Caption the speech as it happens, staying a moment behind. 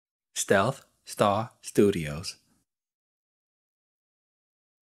StealthStarStudios.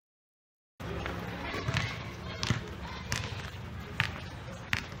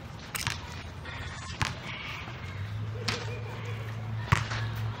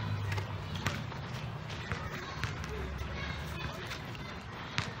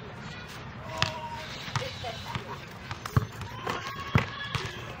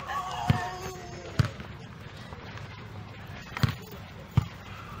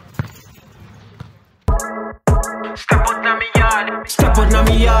 Step out na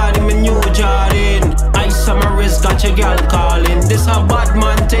me yard in my new Jordan. Ice on my wrist, got your girl calling. This a bad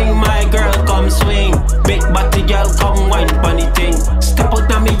man thing, my girl come swing. Big body girl come wine funny thing. Step out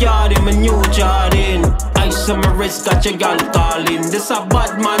na me yard in my new Jordan. Ice on my wrist, got your girl calling. This a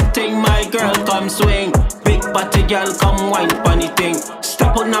bad man thing, my girl come swing. Big body girl come wine funny thing.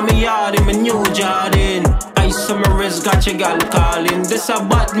 Step out na me yard in my new Jordan. Ice on my wrist, got your girl calling. This a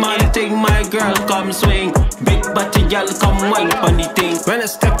bad man thing, my girl come swing. Big body girl come wine funny thing. When I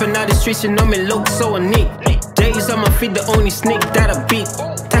step in out the streets, you know me look so neat. Days on my feet, the only sneak that I beat.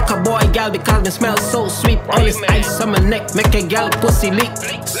 Take a boy gal because me smell so sweet. All this ice on my neck, make a gal pussy leak.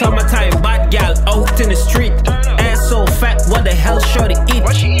 Summertime bad gal out in the street. Ass so fat, what the hell shorty eat?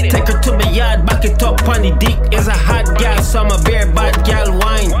 Take her to my yard, back it up on the deep. Is a hot gal, summer beer, bad gal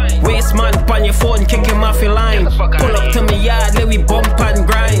wine. Waste man on your phone, kick him off your line. Pull up to my yard, let we bump and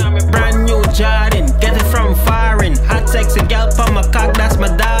grind. Brand new Jordan, get it from foreign. Hot sexy gal for my cock, that's my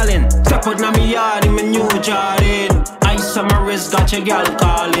darling. Step out na me yard in my new Jordan. Ice on my wrist, got your gal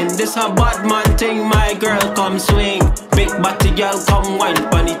calling. This a bad man thing, my girl come swing. Big body gal come wine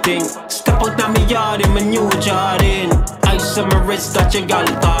funny thing. Step out na me yard in my new Jordan. Ice on my wrist, got your gal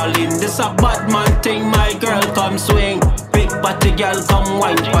calling. This a bad man thing, my girl come swing. Big body gal come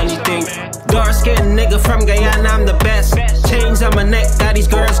wine funny thing. Dark skin nigga from Guyana, I'm the best. Chains on my neck, got these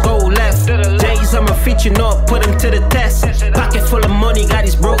girls go left. Days on my feet, you know I put them to the test. Pocket full of money, got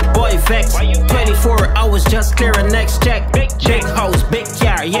these broke boy vex. 24 hours, just clear a next check. Big house, big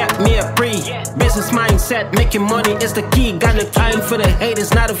yard, yeah, me a pre. Business mindset, making money is the key. Got no time for the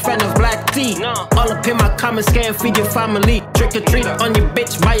haters, not a fan of black tea. All up in my comments, can't feed your family. Trick or treat on your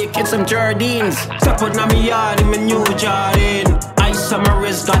bitch, buy your kids some Jardines. Step out na me yard in my new Jordan. Ice on my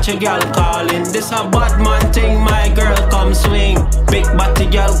wrist, got your gal calling. This a bad man thing, my girl come swing. Big body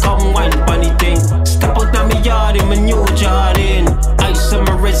gal come wine funny thing. Step out na me yard in my new Jordan. Ice on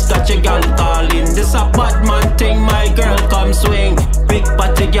my wrist, got your gal calling. This a bad man thing, my girl come swing. Big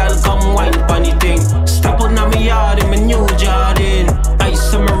body gal come wine funny thing.